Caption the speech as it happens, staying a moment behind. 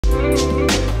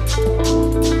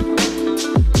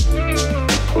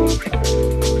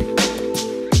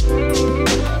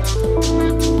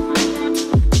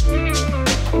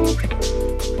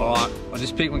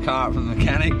Picked my car up from the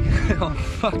mechanic. I'm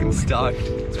fucking stoked.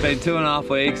 It's been 2.5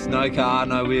 weeks, no car,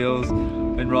 no wheels.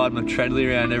 Been riding my treadly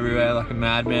around everywhere like a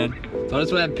madman. So I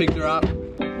just went and picked her up.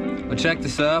 I checked the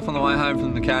surf on the way home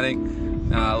from the mechanic.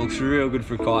 Looks real good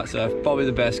for a kite surf. Probably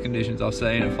the best conditions I've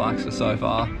seen at Flakstad so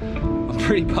far. I'm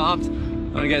pretty pumped.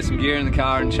 I'm gonna get some gear in the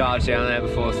car and charge down there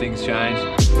before things change.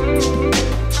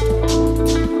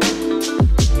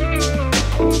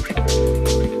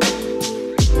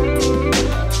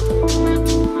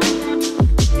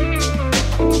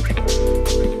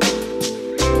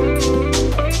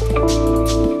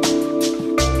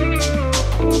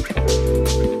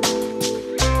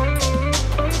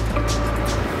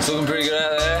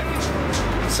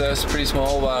 Surf's pretty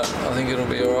small, but I think it'll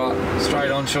be alright.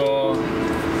 Straight onshore,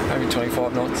 maybe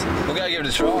 25 knots. We'll go give it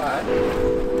a try, eh?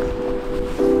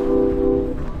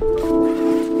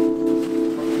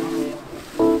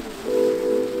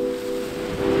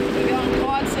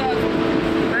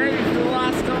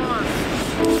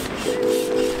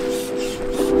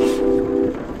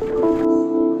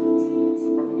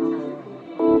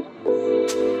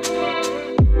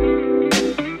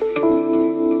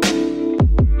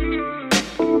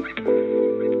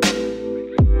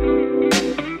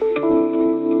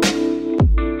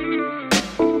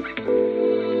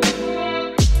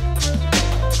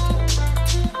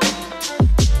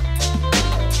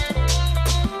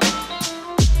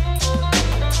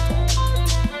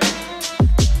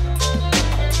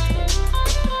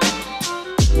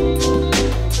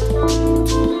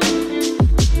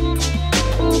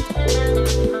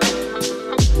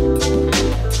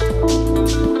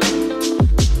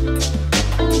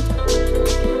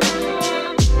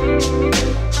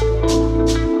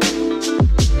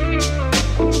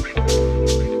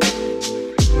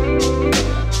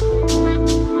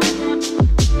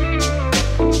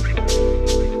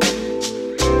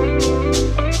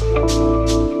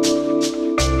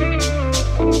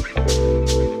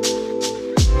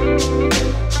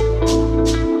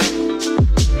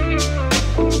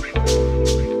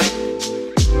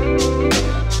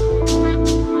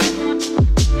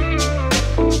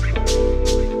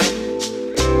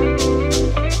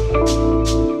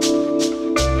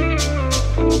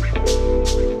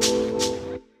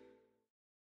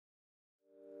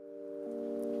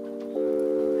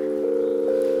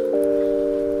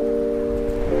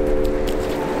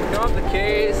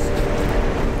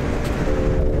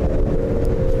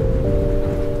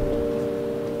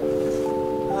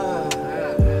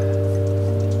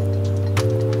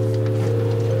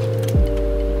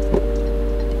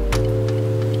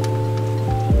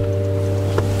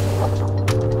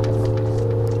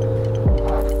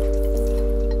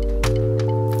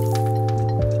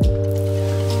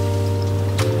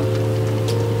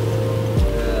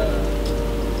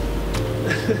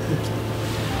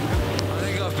 I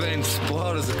think I've been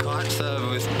spoiled as a kite surfer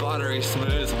with buttery,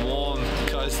 smooth, warm,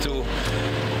 coastal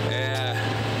air.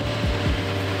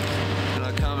 And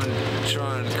I come and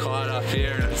try and kite up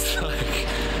here and it's like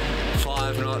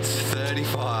 5 knots,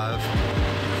 35.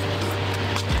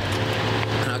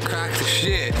 And I crack the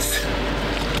shits.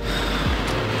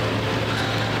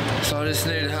 So I just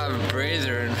need to have a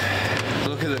breather and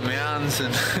look at the mountains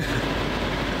and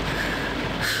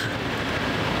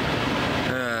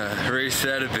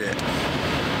reset a bit.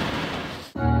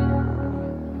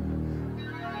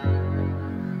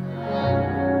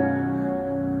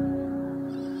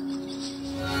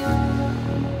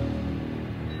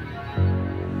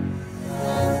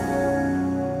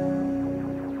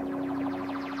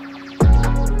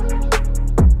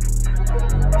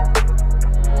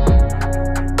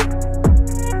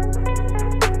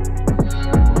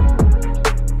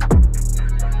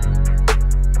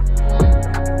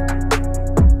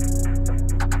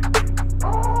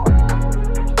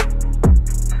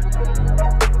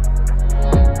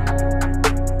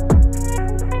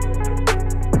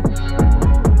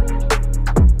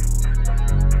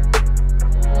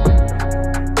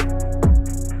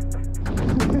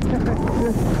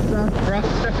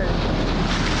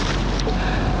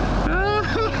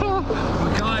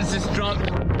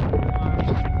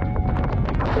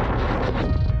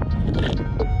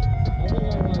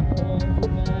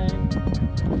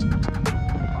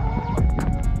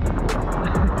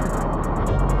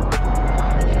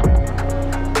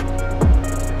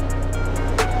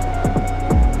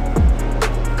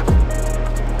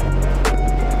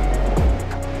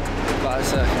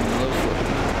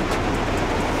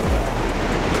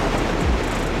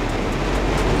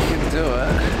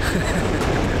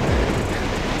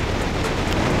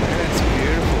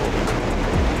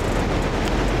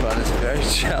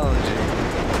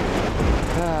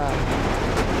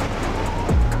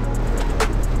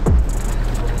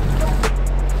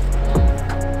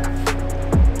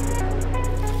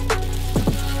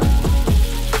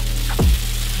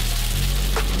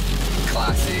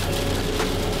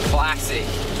 sick.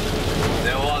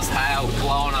 There was hail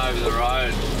blowing over the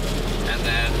road, and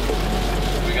then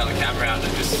we got the camera out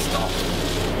and it just stopped.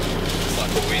 It's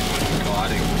like the wind when we're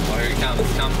kiting. Oh, here it comes,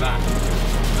 it's come back.